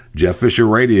Twitter, Jeff Fisher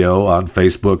Radio on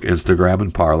Facebook, Instagram,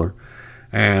 and Parler.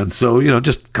 And so,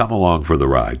 just come along for the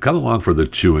ride. Come along for the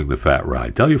Chewing the Fat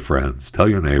ride. Tell your friends, tell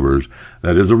your neighbors.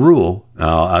 That is a rule.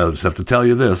 Now, I just have to tell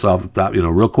you this off the top,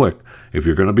 real quick. If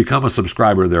you're going to become a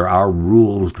subscriber, there are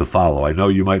rules to follow. I know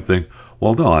you might think,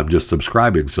 well, no, I'm just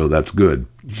subscribing, so that's good.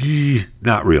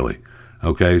 Not really.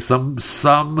 Okay, some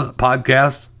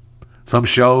podcasts, some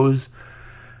shows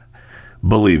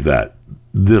believe that.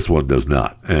 This one does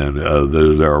not, and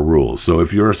there are rules. So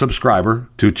if you're a subscriber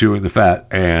to Chewing the Fat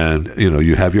and,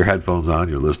 you have your headphones on,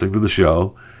 you're listening to the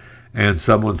show, and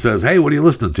someone says, hey, what are you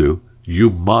listening to?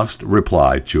 You must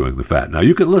reply Chewing the Fat. Now,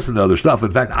 you can listen to other stuff. In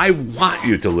fact, I want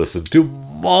you to listen to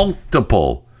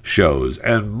multiple shows,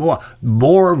 and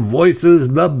more voices,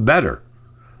 the better.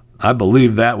 I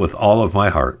believe that with all of my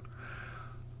heart.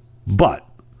 But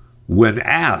when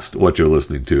asked what you're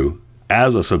listening to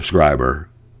as a subscriber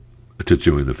to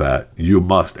Chewing the Fat, you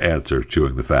must answer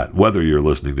Chewing the Fat, whether you're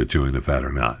listening to Chewing the Fat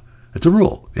or not. It's a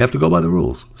rule. You have to go by the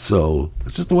rules. So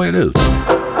it's just the way it is.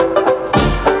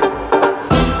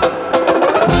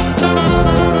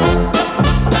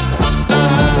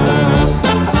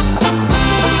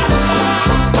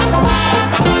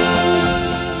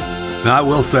 I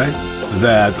will say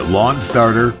that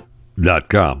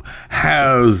LawnStarter.com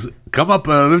has come up,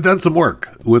 they've done some work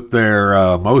with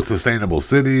their most sustainable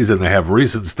cities, and they have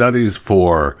recent studies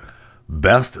for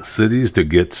best cities to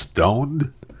get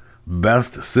stoned,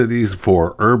 best cities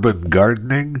for urban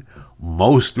gardening,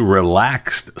 most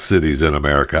relaxed cities in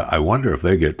America. I wonder if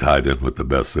they get tied in with the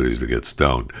best cities to get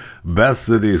stoned. Best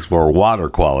cities for water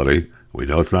quality. We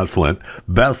know it's not Flint.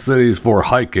 Best cities for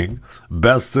hiking.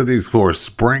 Best cities for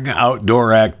spring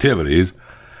outdoor activities.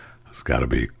 It's got to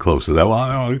be close to that.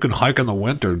 Well, you can hike in the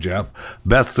winter, Jeff.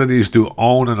 Best cities to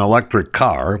own an electric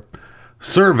car.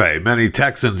 Survey many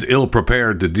Texans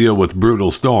ill-prepared to deal with brutal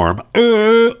storm.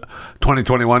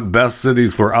 2021 best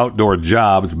cities for outdoor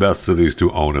jobs. Best cities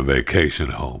to own a vacation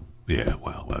home. Yeah,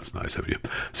 well, that's nice of you.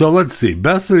 So let's see.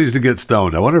 Best cities to get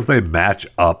stoned. I wonder if they match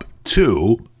up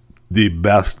to the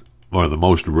best or the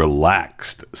most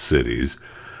relaxed cities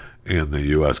in the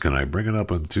U.S. Can I bring it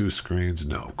up on two screens?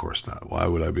 No, of course not. Why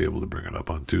would I be able to bring it up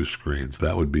on two screens?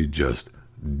 That would be just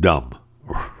dumb.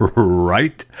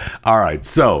 Right? All right,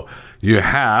 so you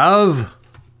have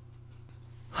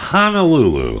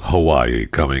Honolulu, Hawaii,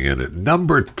 coming in at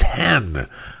number 10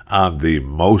 on the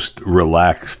most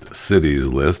relaxed cities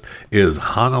list. Is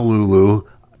Honolulu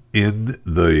in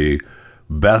the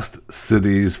best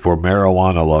cities for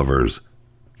marijuana lovers?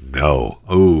 No.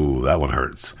 Ooh, that one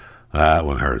hurts. That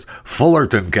one hurts.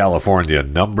 Fullerton, California,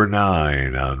 number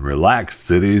 9 on relaxed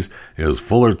cities. Is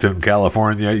Fullerton,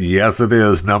 California? Yes, it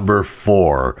is number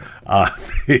 4 on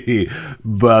the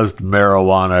best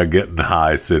marijuana getting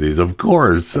high cities. Of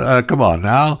course. Come on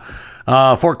now.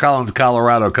 Fort Collins,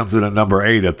 Colorado comes in at number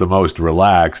 8 at the most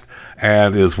relaxed.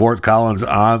 And is Fort Collins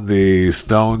on the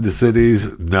stoned cities?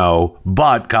 No.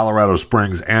 But Colorado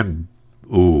Springs and,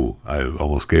 I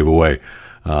almost gave away.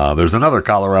 There's another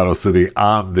Colorado city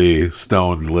on the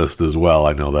stoned list as well.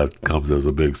 I know that comes as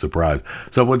a big surprise.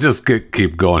 So we'll just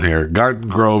keep going here. Garden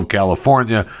Grove,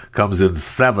 California comes in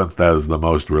 7th as the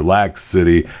most relaxed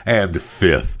city and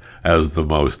 5th as the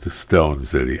most stoned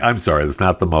city. I'm sorry, it's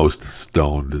not the most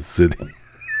stoned city.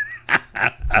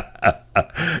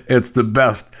 It's the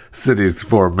best cities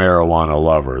for marijuana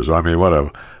lovers. I mean, what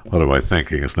am I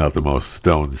thinking? It's not the most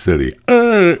stoned city.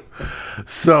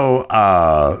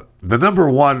 The number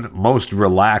 1 most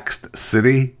relaxed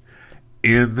city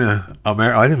in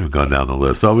America. I haven't gone down the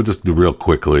list, so I would just do real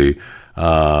quickly.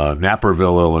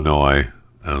 Naperville, Illinois,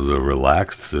 as a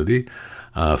relaxed city.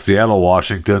 Seattle,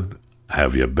 Washington.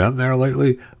 Have you been there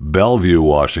lately? Bellevue,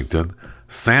 Washington.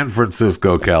 San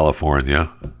Francisco, California.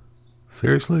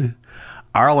 Seriously?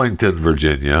 Arlington,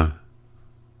 Virginia.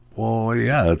 Well,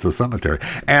 yeah, it's a cemetery.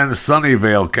 And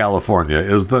Sunnyvale, California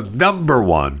is the number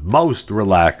 1 most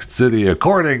relaxed city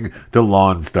according to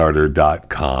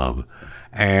LawnStarter.com.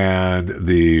 And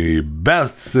the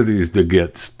best cities to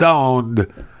get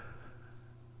stoned.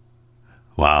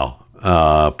 Wow.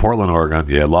 Portland, Oregon.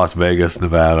 Yeah, Las Vegas,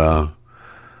 Nevada.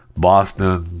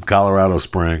 Boston, Colorado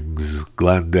Springs,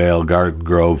 Glendale, Garden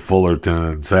Grove,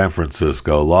 Fullerton, San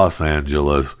Francisco, Los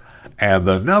Angeles. And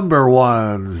the number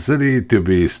 1 city to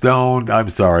be stoned, I'm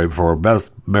sorry, for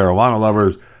best marijuana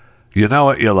lovers, you know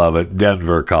it, you love it,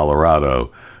 Denver,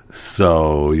 Colorado.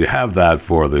 So you have that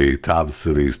for the top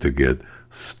cities to get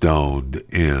stoned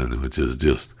in, which is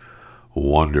just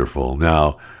wonderful.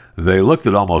 Now, they looked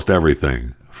at almost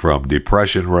everything, from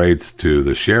depression rates to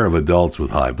the share of adults with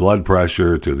high blood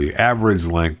pressure to the average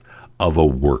length of a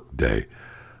workday.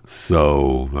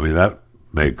 So, I mean, that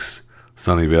makes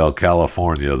Sunnyvale,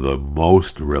 California, the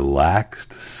most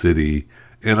relaxed city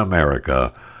in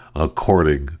America,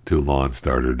 according to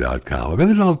LawnStarter.com. I mean,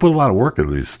 they don't put a lot of work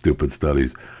into these stupid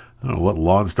studies. I don't know what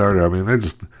LawnStarter, I mean,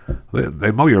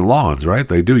 they mow your lawns, right?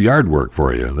 They do yard work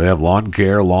for you. They have lawn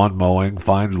care, lawn mowing,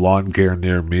 find lawn care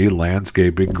near me,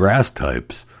 landscaping, grass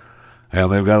types.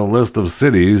 And they've got a list of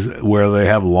cities where they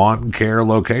have lawn care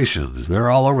locations.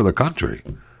 They're all over the country.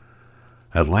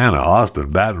 Atlanta, Austin,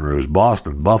 Baton Rouge,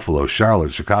 Boston, Buffalo,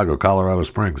 Charlotte, Chicago, Colorado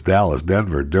Springs, Dallas,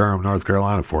 Denver, Durham, North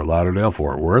Carolina, Fort Lauderdale,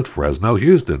 Fort Worth, Fresno,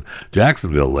 Houston,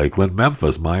 Jacksonville, Lakeland,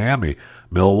 Memphis, Miami,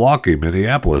 Milwaukee,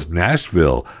 Minneapolis,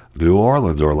 Nashville, New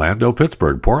Orleans, Orlando,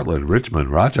 Pittsburgh, Portland, Richmond,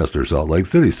 Rochester, Salt Lake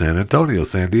City, San Antonio,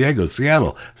 San Diego,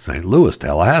 Seattle, St. Louis,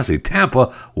 Tallahassee,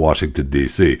 Tampa, Washington,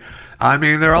 D.C. I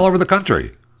mean, they're all over the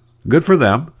country. Good for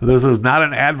them. This is not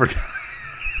an advertisement.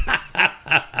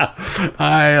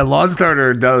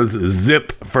 LawnStarter does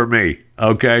zip for me,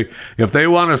 okay? If they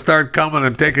want to start coming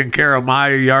and taking care of my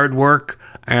yard work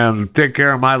and take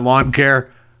care of my lawn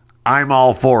care, I'm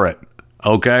all for it,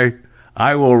 okay?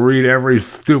 I will read every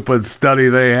stupid study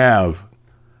they have.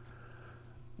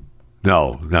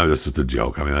 No, this is a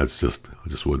joke. I mean, I just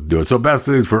wouldn't do it. So best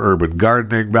cities for urban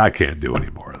gardening. I can't do any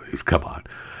more of these. Come on.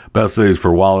 Best cities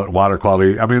for water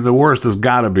quality. I mean, the worst has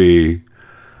got to be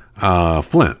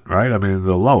Flint, right? I mean,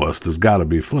 the lowest has got to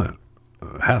be Flint.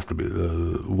 It has to be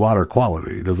the water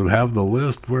quality. Does it have the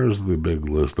list? Where's the big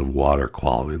list of water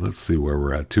quality? Let's see where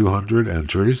we're at. 200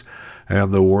 entries.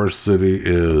 And the worst city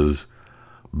is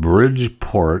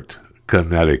Bridgeport,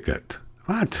 Connecticut.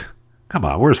 What? Come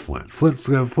on, where's Flint? Flint's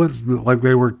like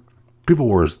people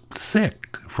were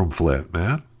sick from Flint,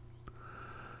 man.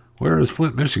 Where is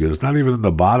Flint, Michigan? It's not even in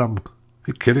the bottom. Are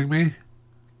you kidding me?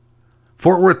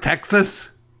 Fort Worth,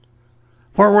 Texas?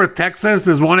 Fort Worth, Texas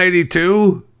is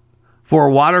 182 for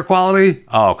water quality?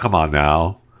 Oh, come on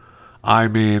now. I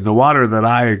mean, the water that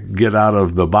I get out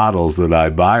of the bottles that I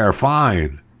buy are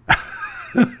fine.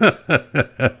 Okay,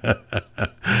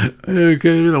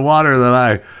 the water that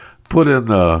I put in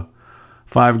the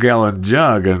 5-gallon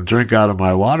jug and drink out of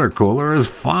my water cooler is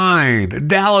fine.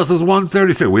 Dallas is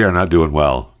 136. We are not doing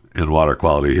well in water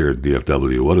quality here at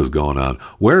DFW. What is going on?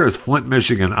 Where is Flint,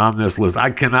 Michigan on this list?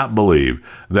 I cannot believe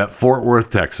that Fort Worth,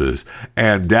 Texas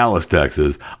and Dallas,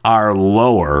 Texas are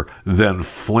lower than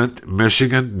Flint,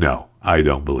 Michigan. No, I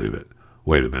don't believe it.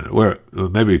 Wait a minute.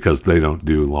 Maybe because they don't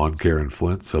do lawn care in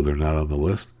Flint, so they're not on the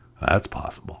list? That's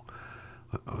possible.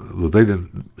 They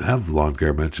didn't have lawn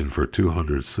care mentioned for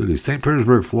 200 cities. St.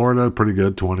 Petersburg, Florida, pretty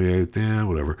good, 28th, yeah,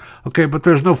 whatever. Okay, but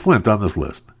there's no Flint on this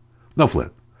list. No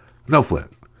Flint.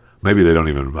 Maybe they don't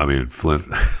even, Flint.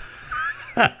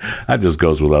 That just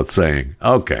goes without saying.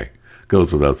 Okay,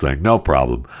 goes without saying. No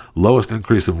problem. Lowest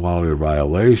increase in water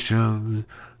violations.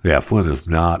 Yeah, Flint is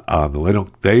not on the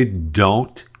list. They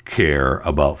don't care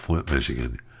about Flint,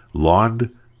 Michigan.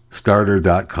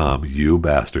 LawnStarter.com, you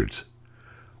bastards.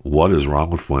 What is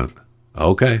wrong with Flint?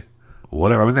 Okay,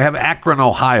 whatever. I mean, they have Akron,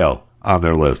 Ohio on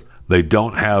their list. They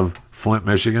don't have Flint,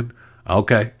 Michigan?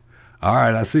 Okay. All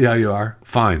right, I see how you are.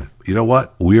 Fine. You know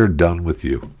what? We're done with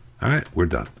you. All right, we're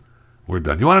done. You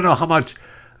want to know how much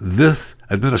this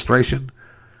administration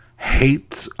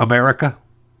hates America?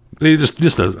 I'll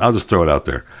just throw it out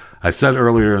there. I said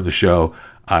earlier in the show,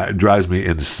 it drives me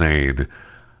insane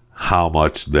how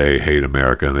much they hate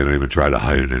America, and they don't even try to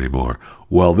hide it anymore.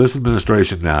 Well, this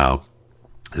administration now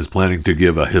is planning to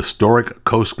give a historic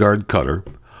Coast Guard cutter,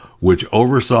 which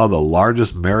oversaw the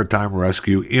largest maritime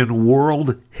rescue in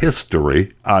world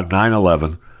history on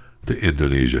 9/11, to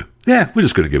Indonesia. Yeah, we're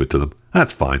just going to give it to them.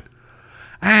 That's fine.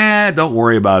 Don't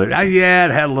worry about it. Yeah,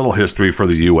 it had a little history for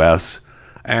the U.S.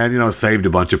 and, saved a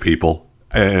bunch of people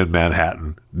in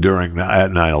Manhattan at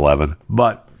 9/11.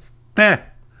 But,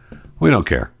 we don't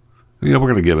care. We're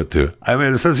going to give it to.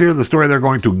 It says here in the story they're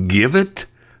going to give it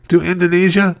to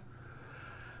Indonesia.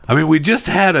 We just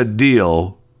had a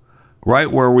deal,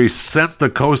 right, where we sent the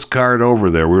Coast Guard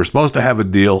over there. We were supposed to have a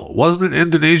deal. Wasn't it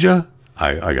Indonesia?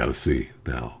 I got to see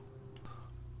now.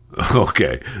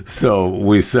 Okay, so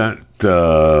we sent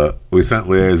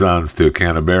liaisons to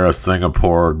Canberra,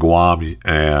 Singapore, Guam,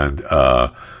 and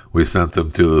we sent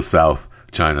them to the South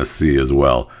China Sea as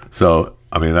well. So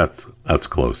that's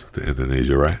close to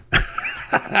Indonesia, right?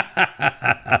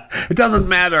 It doesn't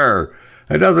matter.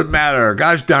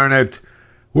 Gosh darn it.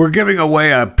 We're giving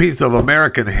away a piece of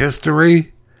American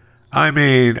history. I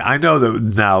know that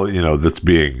now, that's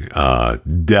being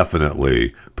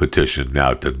definitely petitioned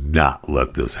now to not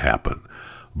let this happen.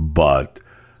 But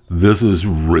this is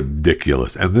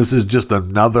ridiculous. And this is just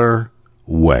another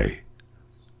way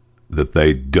that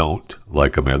they don't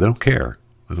like America. They don't care.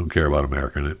 They don't care about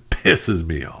America, and it pisses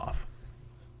me off.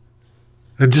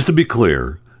 And just to be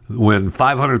clear, when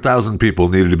 500,000 people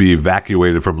needed to be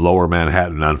evacuated from Lower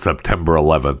Manhattan on September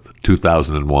 11th,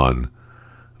 2001,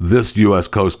 this U.S.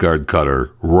 Coast Guard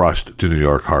cutter rushed to New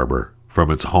York Harbor from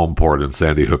its home port in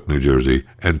Sandy Hook, New Jersey,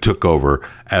 and took over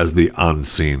as the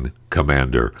unseen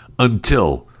commander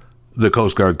until the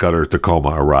Coast Guard cutter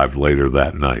Tacoma arrived later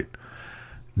that night.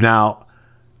 Now,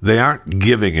 they aren't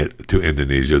giving it to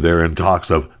Indonesia. They're in talks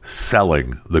of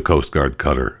selling the Coast Guard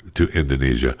cutter to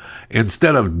Indonesia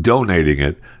instead of donating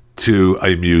it to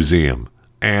a museum.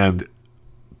 And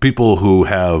people who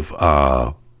have,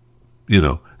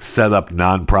 set up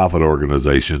nonprofit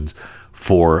organizations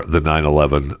for the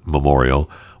 9/11 memorial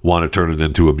want to turn it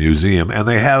into a museum. And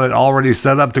they have it already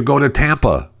set up to go to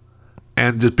Tampa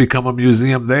and just become a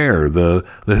museum there. The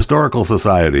Historical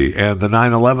Society and the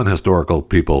 9/11 historical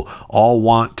people all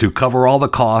want to cover all the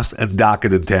costs and dock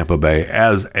it in Tampa Bay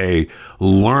as a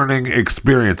learning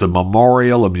experience, a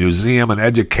memorial, a museum, an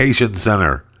education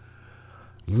center.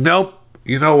 Nope.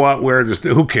 You know what?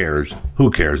 Who cares?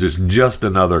 It's just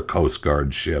another Coast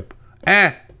Guard ship.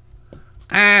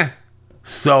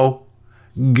 So,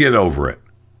 Get over it.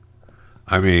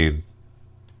 I mean,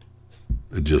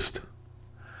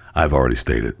 I've already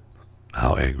stated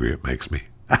how angry it makes me.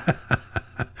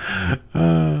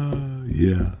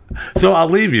 Yeah. So I'll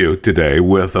leave you today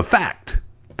with a fact.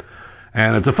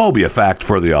 And it's a phobia fact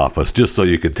for the office, just so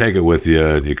you can take it with you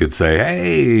and you can say,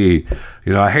 hey,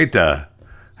 I hate to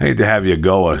have you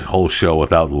go a whole show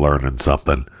without learning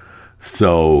something.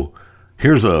 So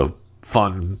here's a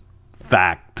fun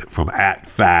fact from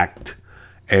 @fact.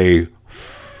 A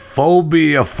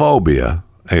phobophobia.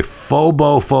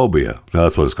 Now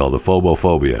that's what it's called, a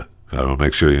phobophobia. I want to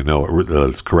make sure you know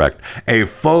it's correct. A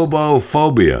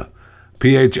phobophobia.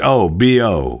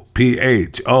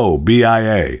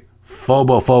 PHOBOPHOBIA.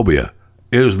 Phobophobia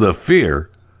is the fear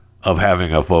of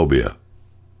having a phobia.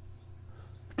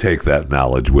 Take that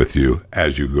knowledge with you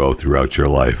as you go throughout your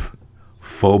life.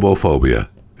 Phobophobia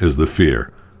is the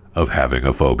fear of having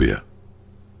a phobia.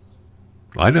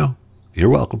 I know. You're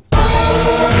welcome.